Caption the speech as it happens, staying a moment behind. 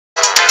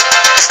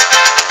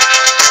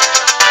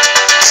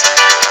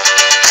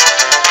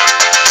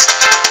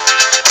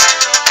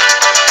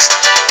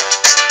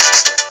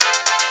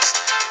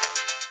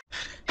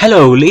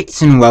Hello,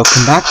 elites, and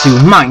welcome back to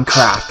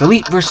Minecraft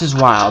Elite vs.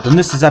 Wild, and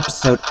this is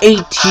episode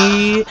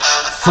 85.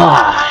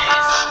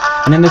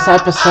 And in this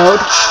episode,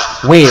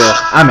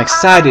 I'm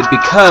excited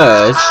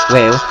because,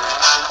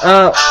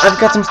 I've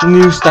got some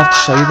new stuff to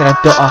show you that I've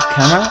built off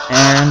camera,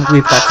 and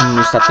we've got some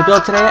new stuff to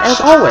build today,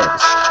 as always.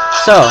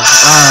 So,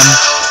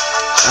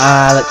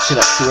 let's see,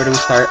 where do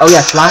we start? Oh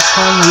yes, last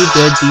time we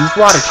did the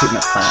water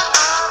treatment plant.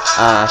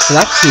 So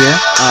that's here,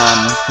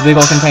 the big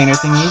old container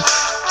thingy.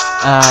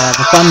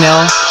 The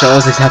thumbnail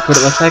shows exactly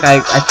what it looks like. I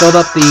filled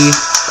up the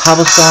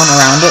cobblestone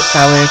around it, so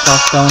that way it's all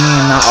stony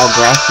and not all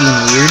grassy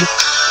and weird.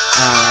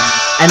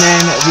 And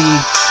then the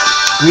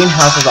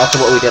greenhouse is also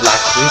what we did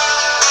last week.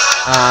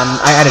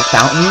 I added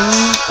fountain,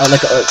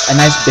 like a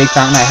nice big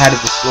fountain. I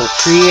added this little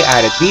tree,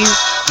 I added these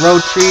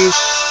road trees.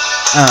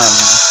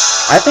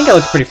 I think it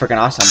looks pretty freaking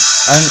awesome.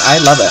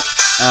 I love it.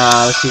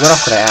 Let's see, what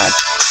else did I add?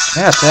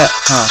 Yeah, that's it,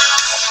 huh?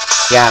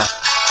 Yeah.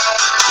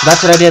 So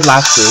that's what I did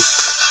last week.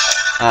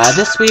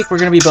 This week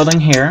we're going to be building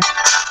here,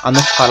 on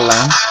this plot of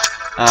land.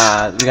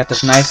 We got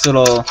this nice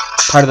little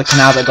part of the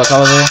canal that goes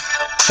all the way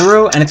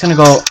through, and it's going to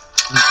go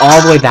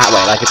all the way that way.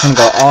 Like, it's going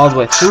to go all the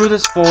way through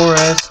this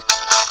forest,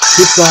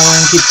 keep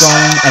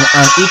going, and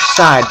on each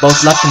side,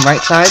 both left and right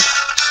side,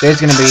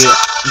 there's going to be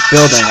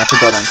building after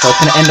building. So it's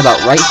going to end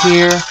about right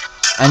here,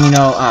 and you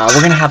know,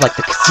 we're going to have like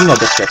the casino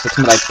districts. It's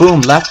going to be like,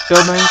 boom, left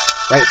building,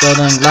 right,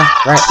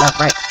 left,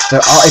 right.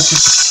 They're all, it's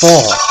just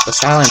full. The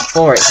skyline's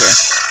full right here.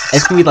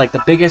 It's going to be like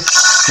the biggest,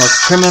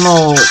 most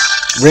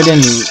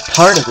criminal-ridden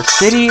part of the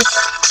city.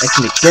 It's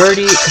going to be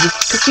dirty, because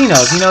it's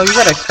casinos, you know, you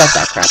gotta expect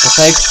that crap.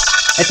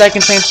 It's like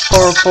in Saints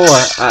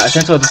 404,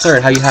 Saints of the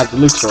Third, how you have the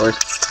loot stores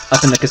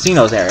up in the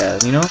casinos area,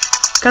 you know?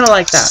 It's kind of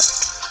like that.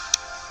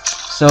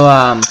 So,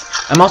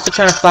 I'm also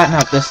trying to flatten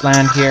out this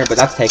land here, but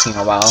that's taking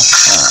a while.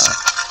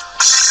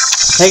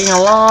 Taking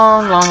a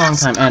long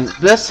time. And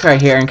this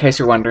right here, in case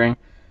you're wondering,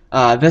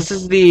 this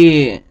is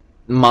the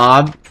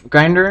mob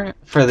grinder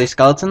for the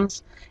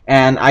skeletons.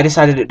 And I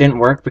decided it didn't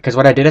work because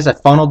what I did is I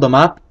funneled them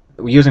up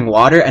using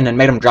water and then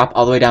made them drop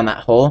all the way down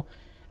that hole.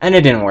 And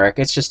it didn't work.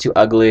 It's just too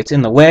ugly. It's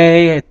in the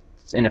way.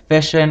 It's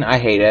inefficient. I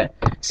hate it.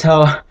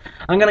 So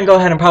I'm going to go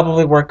ahead and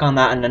probably work on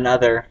that in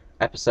another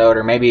episode,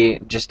 or maybe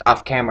just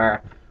off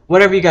camera.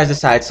 Whatever you guys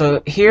decide.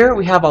 So here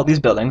we have all these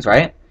buildings,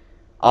 right?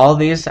 All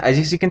these,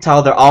 as you can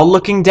tell, they're all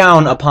looking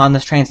down upon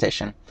this train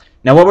station.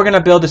 Now what we're going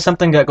to build is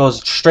something that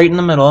goes straight in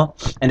the middle,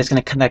 and it's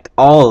going to connect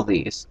all of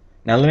these.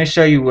 Now let me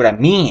show you what I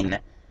mean.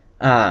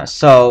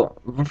 So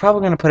we're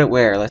probably gonna put it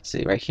where? Let's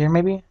see, right here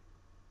maybe.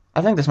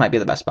 I think this might be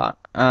the best spot.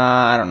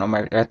 I don't know,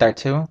 right there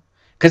too.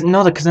 Cause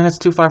then it's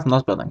too far from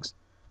those buildings.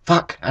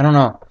 Fuck, I don't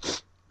know.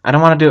 I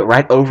don't want to do it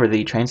right over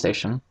the train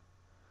station.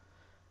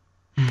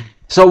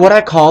 So what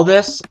I call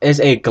this is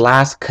a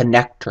glass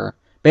connector.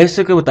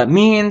 Basically, what that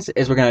means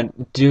is we're gonna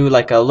do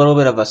like a little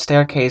bit of a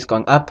staircase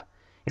going up.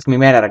 It's gonna be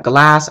made out of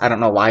glass. I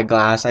don't know why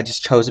glass. I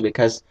just chose it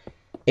because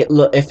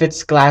if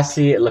it's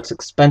glassy, it looks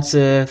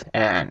expensive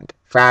and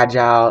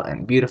fragile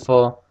and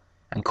beautiful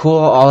and cool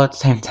all at the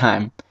same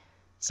time.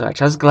 So I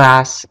chose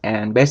glass,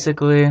 and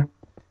basically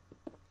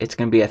it's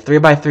going to be a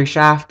 3x3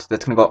 shaft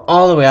that's going to go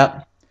all the way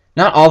up.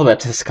 Not all the way up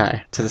to the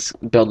sky, to this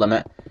build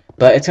limit,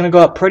 but it's going to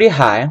go up pretty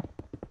high.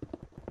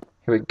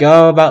 Here we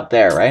go, about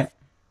there, right?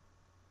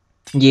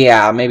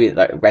 Yeah, maybe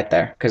right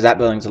there, because that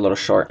building's a little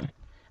short.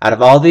 Out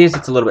of all these,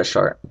 it's a little bit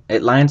short.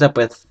 It lines up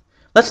with,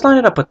 let's line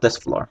it up with this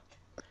floor.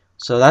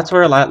 So that's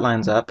where it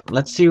lines up.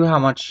 Let's see how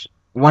much.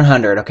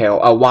 100. Okay,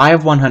 a Y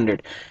of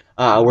 100.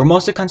 We're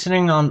mostly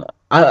concentrating on.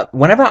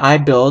 Whenever I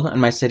build in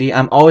my city,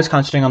 I'm always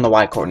concentrating on the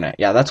Y coordinate.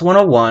 Yeah, that's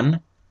 101.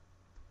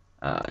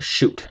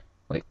 Shoot.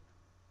 Wait.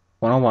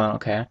 101.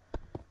 Okay.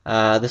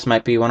 This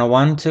might be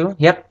 101 too.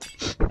 Yep.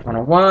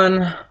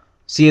 101.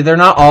 See, they're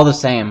not all the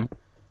same.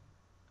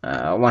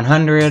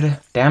 100.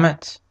 Damn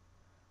it.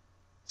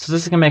 So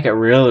this is gonna make it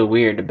really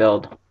weird to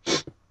build.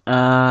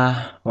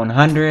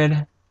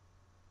 100.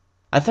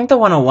 I think the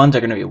 101s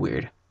are gonna be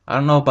weird. I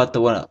don't know about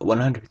the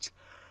 100s.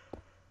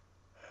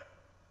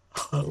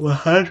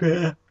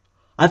 100.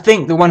 I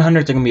think the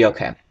 100s are gonna be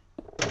okay.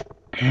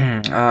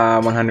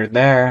 100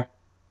 there.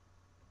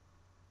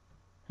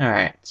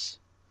 Alright.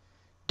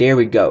 There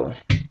we go.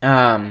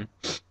 Now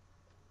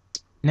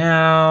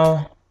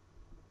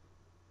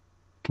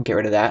can get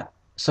rid of that.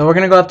 So we're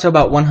gonna go up to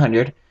about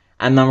 100,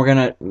 and then we're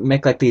gonna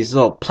make like these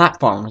little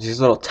platforms, these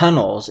little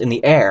tunnels in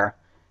the air,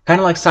 kind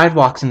of like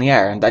sidewalks in the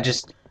air, and that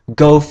just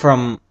go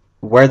from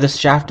where this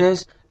shaft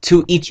is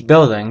to each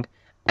building,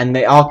 and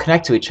they all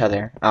connect to each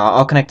other,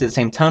 all connect to the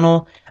same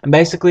tunnel. And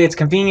basically it's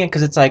convenient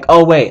because it's like,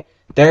 oh wait,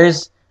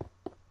 there's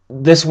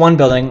this one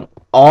building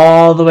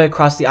all the way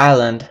across the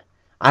island,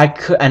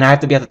 and I have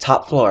to be at the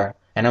top floor,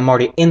 and I'm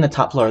already in the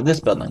top floor of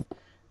this building.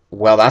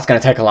 Well, that's gonna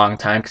take a long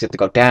time because you have to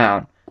go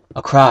down,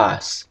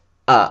 across,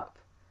 up,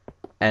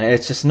 and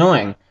it's just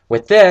annoying.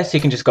 With this, you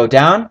can just go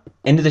down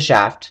into the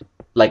shaft,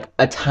 like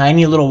a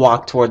tiny little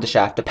walk toward the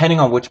shaft,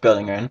 depending on which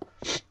building you're in.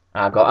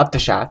 Go up the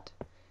shaft,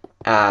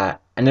 and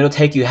it'll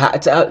take you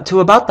to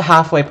about the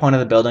halfway point of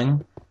the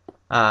building.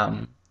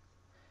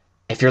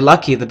 if you're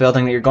lucky, the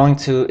building that you're going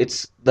to,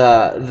 it's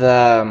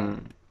the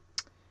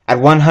at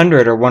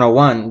 100 or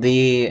 101,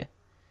 the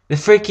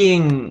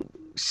freaking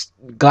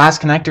glass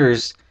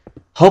connectors,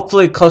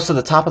 hopefully close to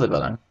the top of the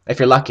building, if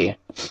you're lucky.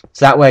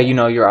 So that way, you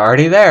know, you're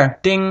already there.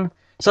 Ding!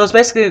 So it's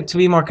basically to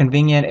be more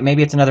convenient.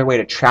 Maybe it's another way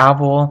to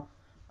travel.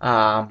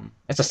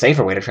 It's a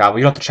safer way to travel.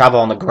 You don't have to travel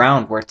on the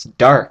ground where it's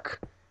dark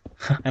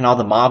and all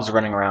the mobs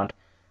running around.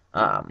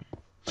 You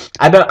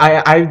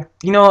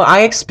know,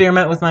 I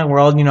experiment with my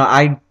world. You know,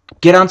 I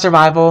get on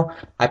survival.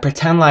 I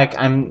pretend like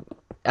I'm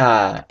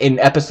in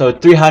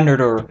episode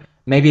 300 or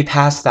maybe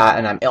past that,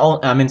 and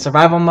I'm in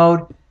survival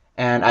mode,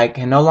 and I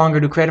can no longer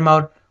do creative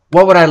mode.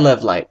 What would I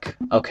live like?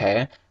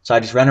 Okay, so I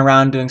just run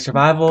around doing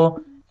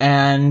survival,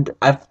 and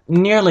I've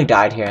nearly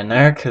died here and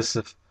there because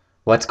of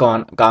what's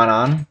gone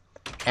on,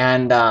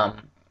 and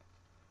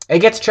it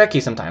gets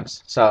tricky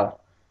sometimes. So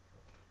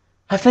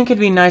I think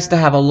it'd be nice to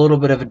have a little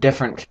bit of a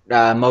different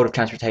mode of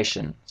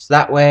transportation, so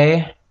that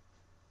way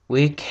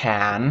we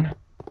can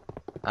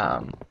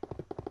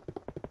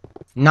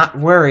not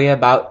worry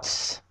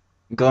about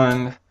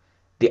going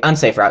the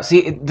unsafe route.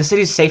 See, the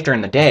city's safe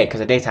during the day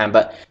because of daytime,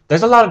 but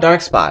there's a lot of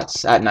dark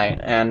spots at night,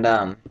 and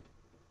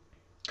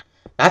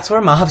that's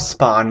where mobs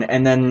spawn.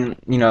 And then,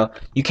 you know,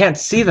 you can't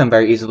see them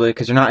very easily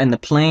because you're not in the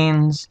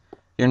plains,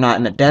 you're not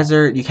in the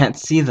desert, you can't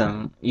see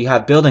them. You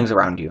have buildings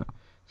around you.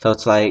 So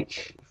it's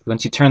like,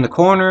 once you turn the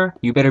corner,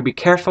 you better be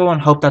careful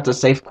and hope that's a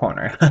safe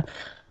corner.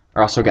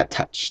 Or else you'll get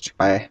touched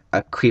by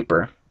a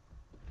creeper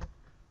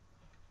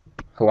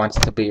who wants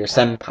to be your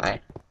senpai.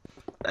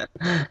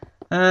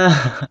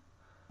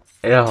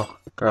 Ew,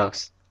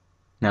 gross.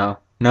 No,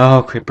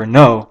 no, creeper,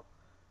 no.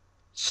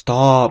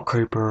 Stop,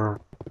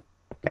 creeper.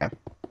 Okay.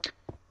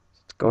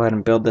 Let's go ahead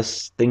and build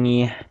this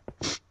thingy.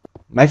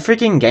 My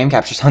freaking game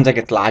capture sounds like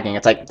it's lagging.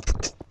 It's like...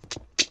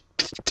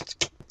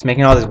 It's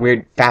making all these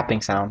weird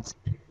fapping sounds.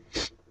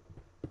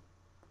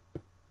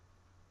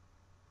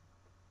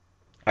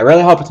 I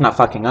really hope it's not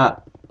fucking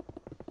up.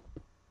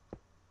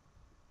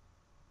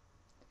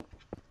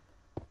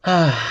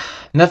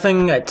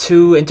 Nothing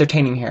too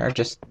entertaining here,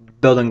 just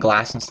building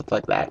glass and stuff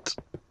like that.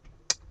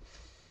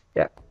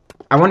 Yeah.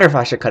 I wonder if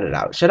I should cut it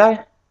out. Should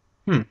I?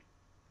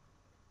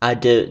 I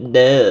don't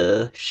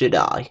know. Should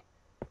I?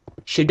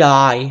 Should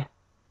I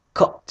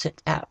cut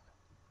it out?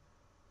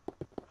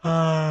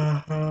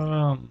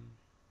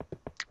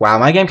 Wow,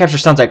 my game capture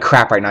sounds like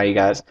crap right now, you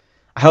guys.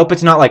 I hope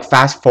it's not like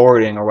fast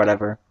forwarding or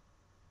whatever.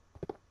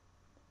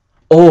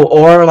 Oh,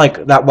 or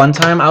like that one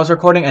time I was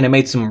recording and it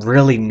made some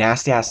really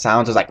nasty ass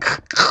sounds. It was like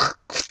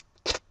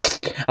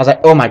I was like,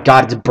 oh my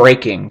god, it's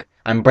breaking.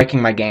 I'm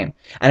breaking my game.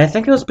 And I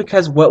think it was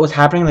because what was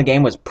happening in the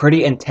game was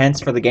pretty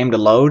intense for the game to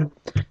load.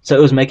 So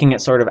it was making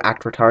it sort of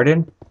act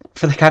retarded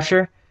for the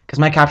capture. Because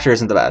my capture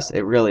isn't the best.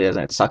 It really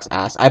isn't. It sucks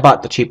ass. I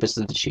bought the cheapest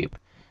of the cheap.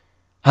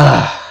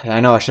 I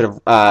know I should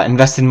have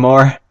invested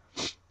more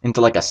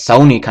into like a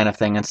Sony kind of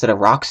thing instead of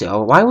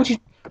Roxio. Why would you...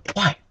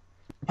 Why?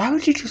 Why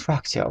would you choose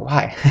Roxio?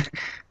 Why?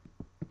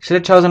 Should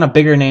have chosen a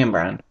bigger name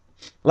brand.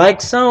 Like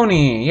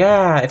Sony,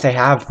 yeah, if they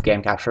have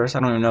game captures.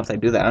 I don't even know if they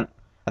do that.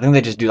 I think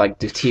they just do like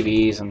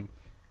TVs and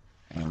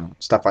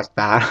stuff like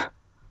that.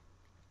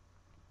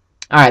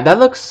 Alright, that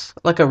looks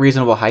like a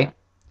reasonable height.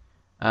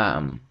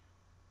 Now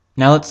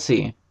let's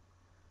see.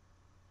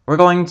 We're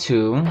going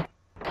to...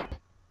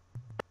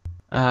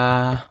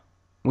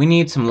 we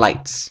need some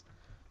lights.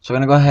 So we're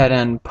going to go ahead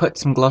and put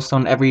some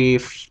glowstone every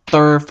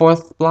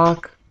fourth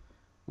block.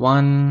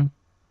 1,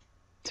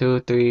 2,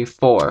 3,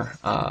 4.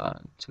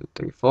 2,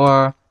 3,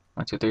 4.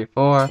 1, 2, 3,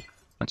 4. 1,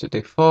 2,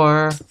 3,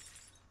 4.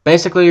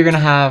 Basically, you're going to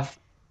have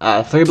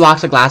 3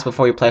 blocks of glass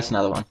before you place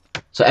another one.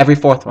 So every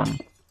fourth one.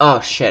 Oh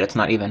shit, it's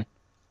not even.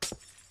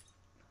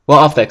 Well,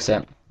 I'll fix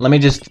it. Let me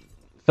just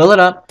fill it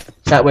up.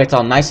 So that way it's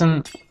all nice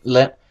and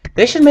lit.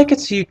 They should make it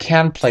so you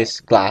can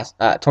place glass,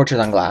 torches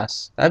on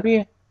glass. That'd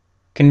be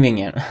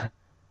convenient.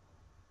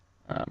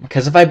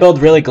 Because if I build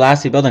really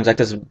glassy buildings like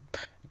this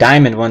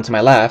diamond one to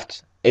my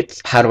left,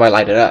 it's how do I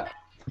light it up?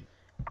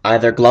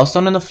 Either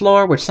glowstone in the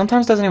floor, which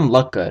sometimes doesn't even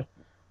look good,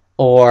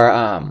 or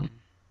I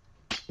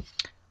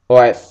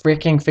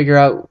freaking figure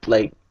out,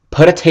 like,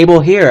 put a table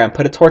here and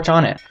put a torch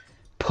on it.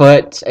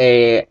 Put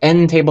a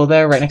end table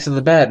there right next to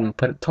the bed and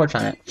put a torch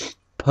on it.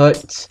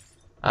 Put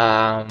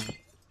a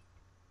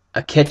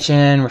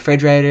kitchen,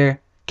 refrigerator,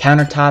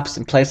 countertops,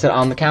 and place it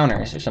on the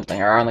counters or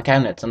something, or on the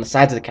cabinets, on the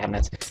sides of the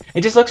cabinets.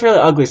 It just looks really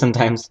ugly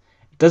sometimes.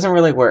 It doesn't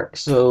really work.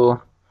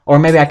 So, or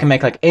maybe I can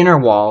make like inner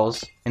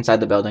walls inside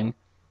the building,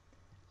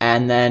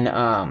 and then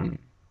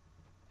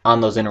on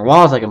those inner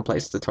walls I can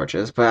place the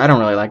torches. But I don't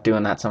really like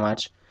doing that so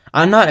much.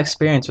 I'm not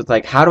experienced with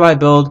like how do I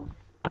build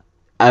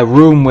a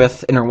room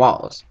with inner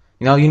walls.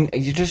 You know,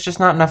 there's just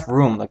not enough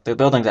room. Like the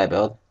buildings I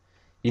build,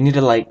 you need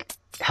to like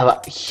have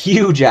a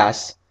huge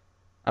ass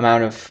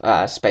amount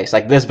of space.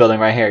 Like this building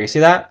right here, you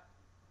see that?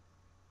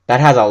 That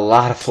has a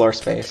lot of floor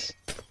space.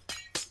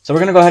 So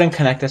we're gonna go ahead and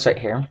connect this right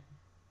here.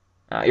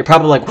 You're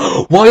probably like,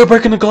 why are you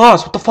breaking the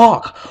glass? What the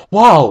fuck?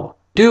 Wow,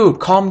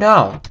 dude, calm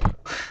down.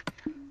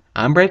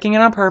 I'm breaking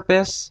it on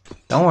purpose.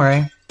 Don't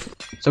worry.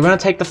 So we're gonna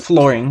take the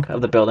flooring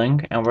of the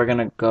building and we're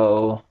gonna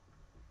go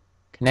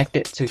connect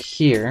it to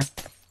here.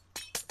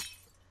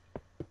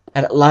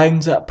 And it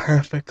lines up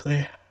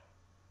perfectly.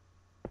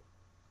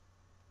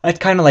 It's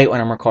kind of late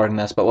when I'm recording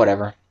this, but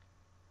whatever.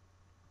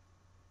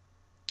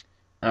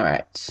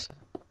 Alright.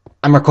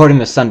 I'm recording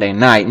this Sunday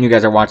night, and you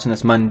guys are watching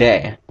this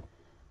Monday.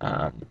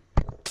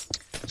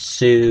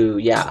 So,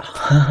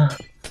 yeah.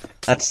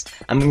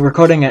 I'm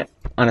recording it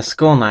on a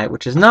school night,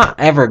 which is not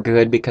ever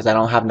good because I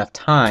don't have enough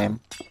time.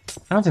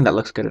 I don't think that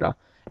looks good at all.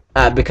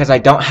 Because I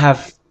don't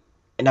have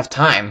enough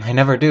time. I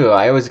never do.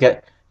 I always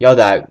get yelled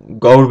at,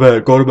 go to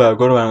bed, go to bed,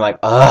 go to bed. I'm like,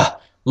 ugh.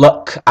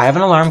 Look, I have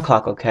an alarm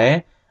clock,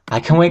 okay? I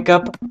can wake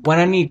up when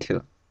I need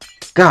to.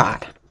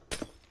 God.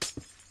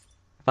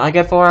 If I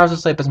get 4 hours of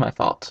sleep, it's my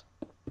fault.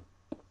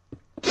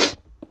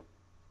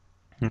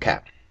 Okay.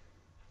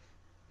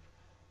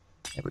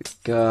 There we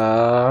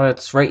go.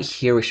 It's right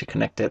here. We should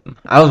connect it.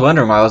 I was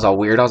wondering why it was all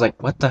weird. I was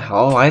like, what the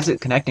hell? Why is it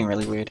connecting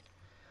really weird?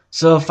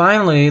 So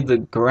finally, the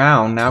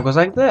ground now goes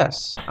like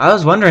this. I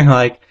was wondering,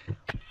 like,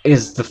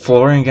 is the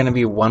flooring going to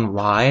be one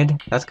wide?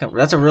 That's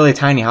a really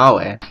tiny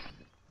hallway.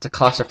 It's a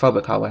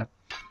claustrophobic hallway.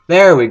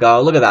 There we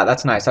go. Look at that.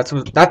 That's nice.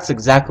 That's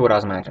exactly what I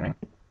was imagining.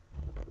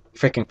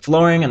 Freaking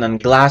flooring and then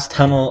glass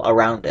tunnel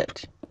around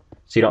it.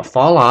 So you don't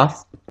fall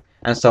off.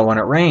 And so when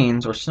it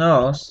rains or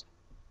snows,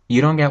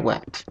 you don't get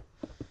wet.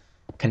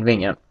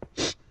 Convenient.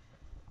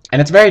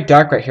 And it's very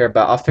dark right here,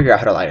 but I'll figure out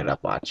how to light it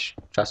up. Watch.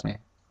 Trust me.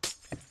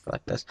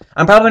 Like this.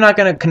 I'm probably not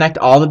going to connect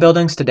all the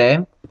buildings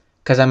today,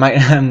 because I'm not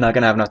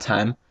going to have enough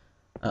time.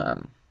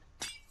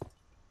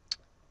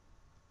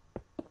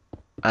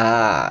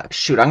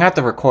 Shoot, I'm going to have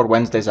to record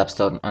Wednesday's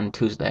episode on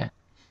Tuesday.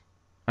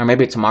 Or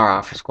maybe tomorrow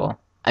after school.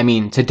 I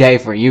mean, today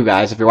for you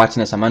guys, if you're watching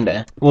this on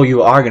Monday. Well,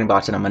 you are going to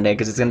watch it on Monday,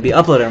 because it's going to be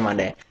uploaded on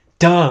Monday.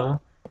 Duh!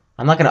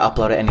 I'm not going to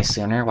upload it any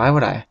sooner. Why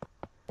would I?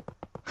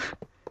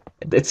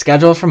 It's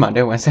scheduled for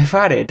Monday, Wednesday,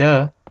 Friday.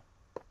 Duh.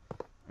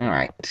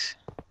 Alright.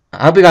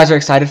 I hope you guys are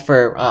excited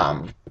for,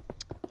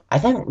 I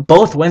think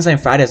both Wednesday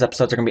and Friday's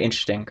episodes are going to be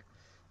interesting.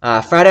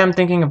 Friday I'm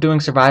thinking of doing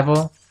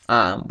survival,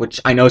 which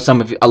I know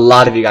a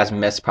lot of you guys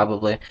missed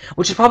probably,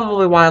 which is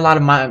probably why a lot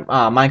of my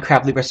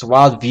Minecraft League vs.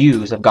 Wild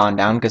views have gone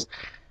down, because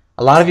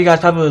a lot of you guys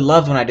probably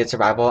loved when I did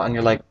survival, and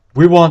you're like,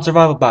 we want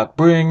survival back,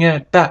 bring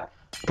it back,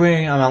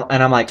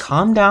 and I'm like,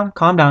 calm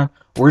down,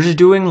 we're just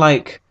doing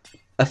like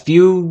a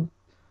few,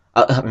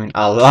 I mean,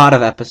 a lot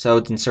of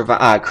episodes in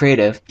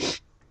creative,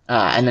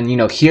 and then, you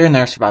know, here and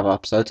there survival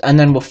episodes, and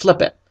then we'll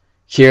flip it.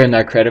 Here and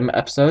there creative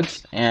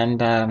episodes,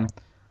 and a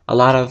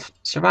lot of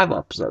survival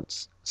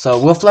episodes. So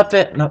we'll flip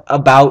it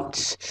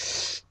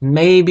about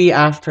maybe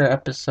after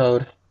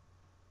episode...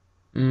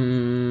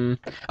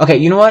 Okay,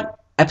 you know what?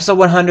 Episode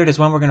 100 is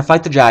when we're going to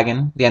fight the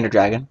dragon, the Ender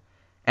Dragon.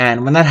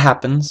 And when that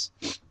happens...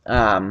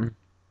 Oh,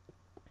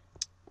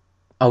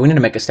 we need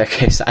to make a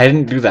staircase. I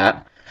didn't do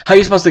that. How are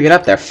you supposed to get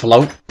up there?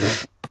 Float?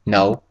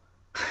 No.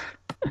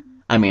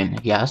 I mean,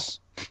 yes.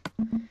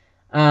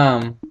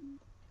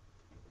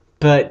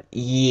 But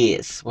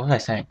yes, what was I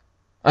saying?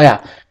 Oh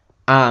yeah,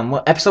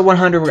 well, episode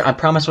 100. I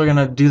promise we're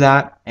gonna do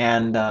that,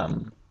 and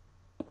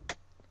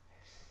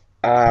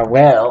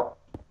well,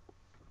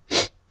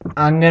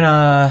 I'm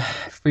gonna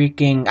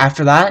freaking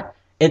after that.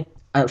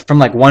 From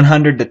like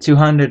 100 to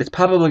 200, it's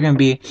probably gonna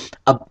be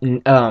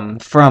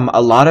from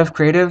a lot of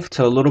creative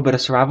to a little bit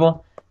of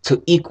survival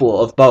to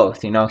equal of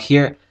both. You know,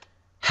 here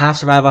half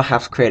survival,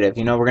 half creative.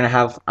 You know, we're gonna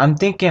have. I'm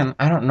thinking.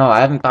 I don't know. I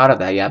haven't thought of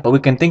that yet, but we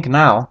can think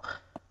now.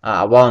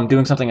 While I'm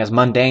doing something as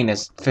mundane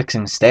as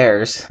fixing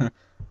stairs.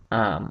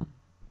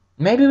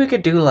 Maybe we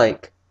could do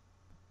like,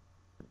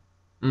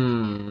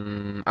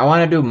 I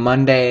want to do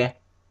Monday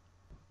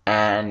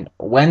and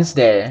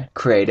Wednesday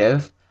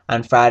creative,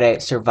 and Friday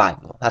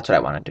survival. That's what I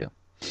want to do.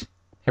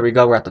 Here we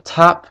go, we're at the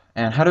top,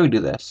 and how do we do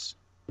this?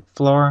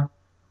 Floor,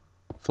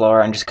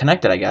 and just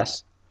connect it, I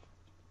guess.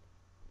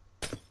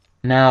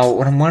 Now,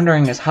 what I'm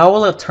wondering is, how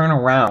will it turn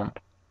around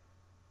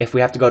if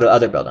we have to go to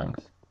other buildings?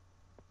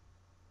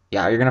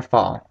 Yeah, you're gonna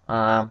fall.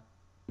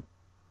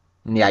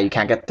 Yeah, you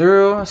can't get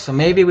through, so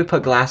maybe we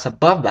put glass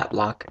above that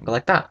block and go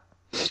like that.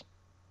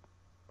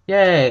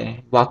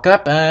 Yay! Walk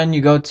up and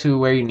you go to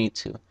where you need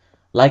to.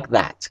 Like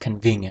that. It's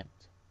convenient.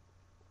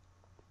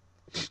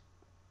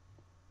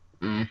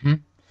 Now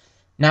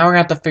we're gonna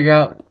have to figure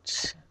out,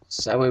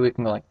 so that way we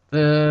can go like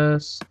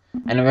this,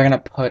 and then we're gonna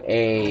put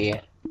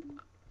a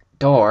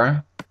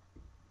door.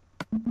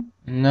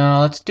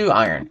 No, let's do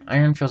iron.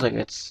 Iron feels like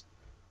it's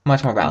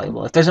much more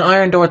valuable. If there's an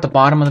iron door at the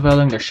bottom of the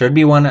building, there should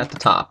be one at the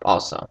top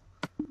also.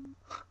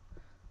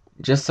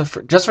 Just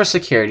for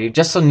security,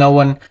 just so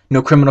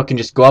no criminal can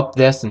just go up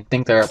this and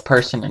think they're a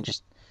person and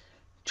just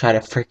try to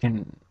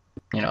freaking,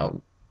 you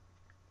know,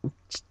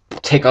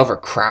 take over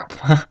crap.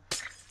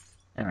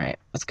 Alright,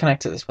 let's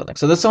connect to this building.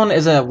 So this one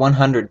is a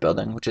 100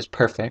 building, which is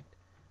perfect.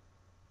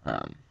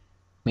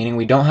 Meaning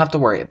we don't have to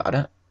worry about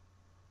it.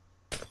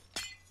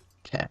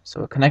 Okay, so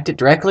we'll connect it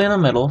directly in the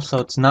middle, so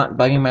it's not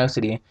bugging my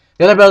OCD.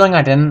 The other building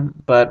I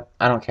didn't, but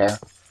I don't care.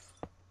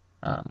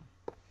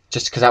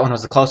 Just because that one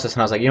was the closest,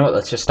 and I was like, you know what,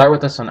 let's just start with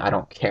this one, I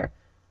don't care.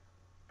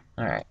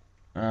 Alright.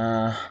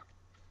 And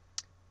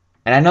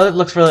I know it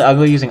looks really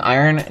ugly using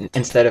iron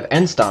instead of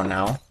end stone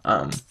now.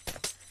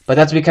 But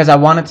that's because I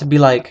want it to be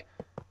like,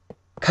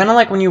 kind of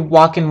like when you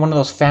walk in one of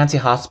those fancy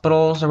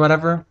hospitals or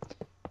whatever,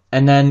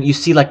 and then you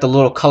see like the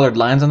little colored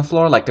lines on the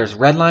floor, like there's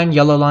red line,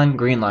 yellow line,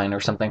 green line, or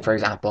something, for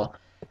example.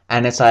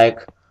 And it's like,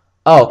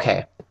 oh,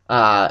 okay.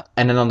 And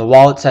then on the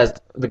wall it says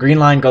the green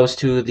line goes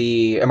to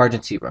the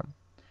emergency room.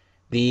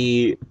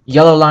 The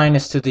yellow line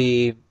is to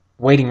the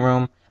waiting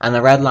room, and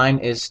the red line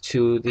is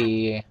to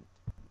the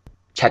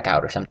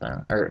checkout or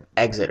something, or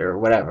exit or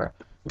whatever.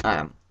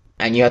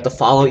 And you have to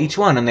follow each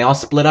one, and they all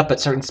split up at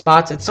certain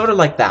spots. It's sort of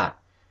like that,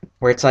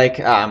 where it's like,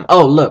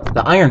 oh, look,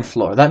 the iron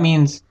floor, that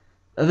means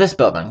this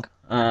building.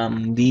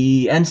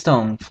 The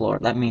endstone floor,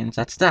 that means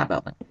that's that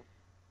building.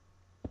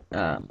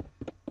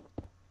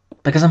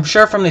 Because I'm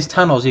sure from these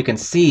tunnels you can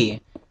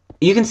see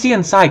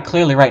inside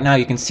clearly right now.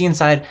 You can see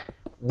inside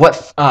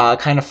what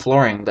kind of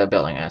flooring the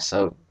building is.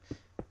 So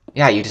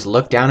yeah, you just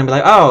look down and be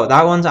like, oh,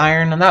 that one's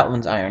iron and that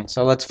one's iron.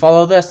 So let's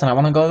follow this, and I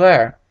want to go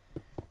there.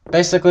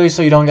 Basically,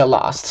 so you don't get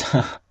lost.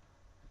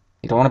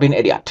 You don't want to be an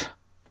idiot.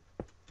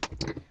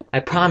 I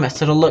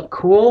promise it'll look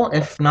cool,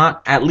 if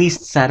not at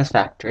least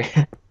satisfactory.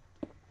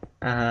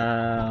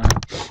 Go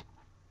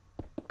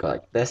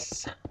like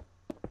this.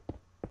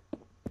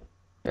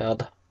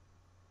 Build.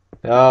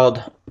 Build.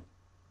 The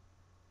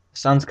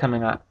sun's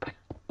coming up.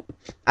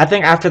 I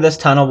think after this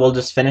tunnel we'll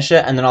just finish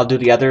it, and then I'll do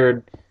the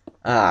other,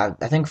 I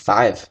think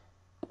 5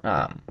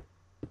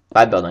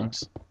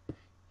 buildings.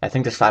 I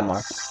think there's 5 more.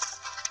 Okay.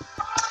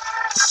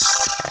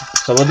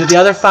 So we'll do the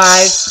other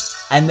 5,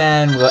 and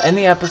then we'll end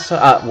the episode.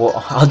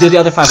 I'll do the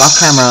other 5 off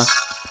camera,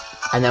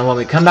 and then when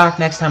we come back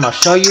next time, I'll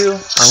show you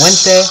on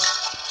Wednesday,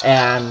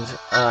 and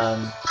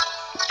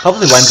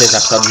hopefully Wednesday's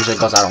episode usually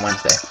goes out on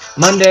Wednesday.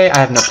 Monday, I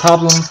have no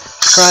problem.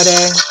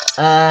 Friday,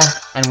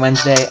 and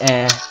Wednesday,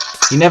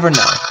 you never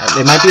know.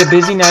 It might be a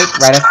busy night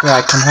right after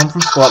I come home from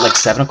school at like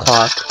 7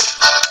 o'clock,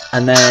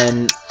 and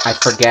then I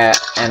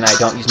forget and I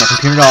don't use my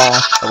computer at all,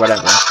 or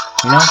whatever,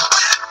 you know?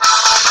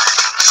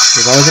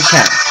 There's always a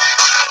chance.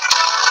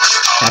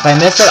 And if I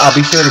miss it, I'll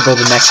be sure to go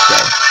the next day.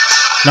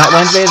 Not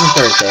Wednesdays and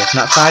Thursdays,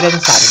 not Fridays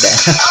and Saturday.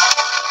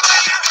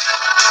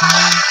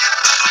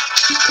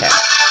 Okay.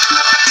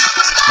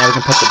 Now we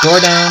can put the door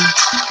down,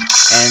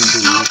 and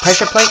the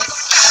pressure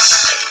plates.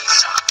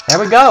 There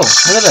we go!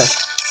 Look at this!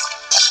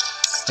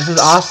 This is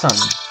awesome!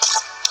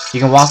 You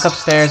can walk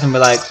upstairs and be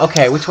like,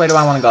 okay, which way do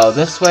I want to go?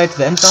 This way to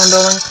the Instone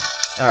building?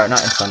 Or,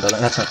 not Instone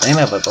building, that's not the name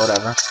of it, but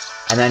whatever.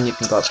 And then you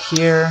can go up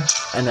here,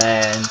 and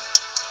then...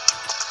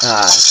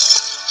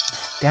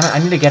 damn it, I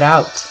need to get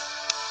out.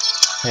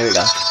 There we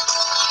go.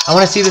 I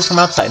want to see this from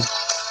outside.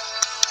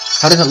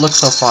 How does it look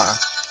so far?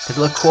 Does it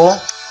look cool?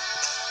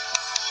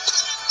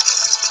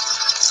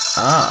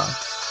 Ah.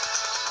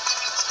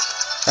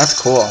 That's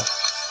cool.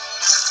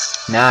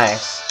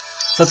 Nice.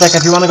 So it's like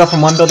if you want to go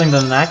from one building to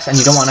the next and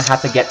you don't want to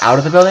have to get out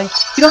of the building,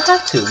 you don't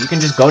have to. You can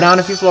just go down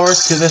a few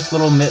floors to this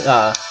little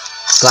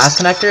glass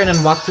connector and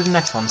then walk to the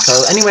next one.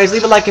 So anyways,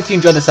 leave a like if you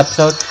enjoyed this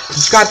episode.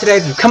 Subscribe today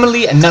to become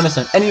elite and never miss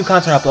any new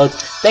content uploads.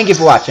 Thank you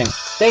for watching.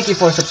 Thank you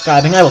for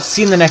subscribing. I will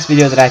see you in the next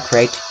video that I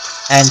create.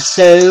 And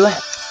so,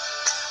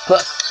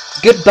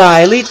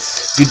 goodbye,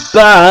 elites.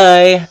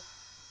 Goodbye.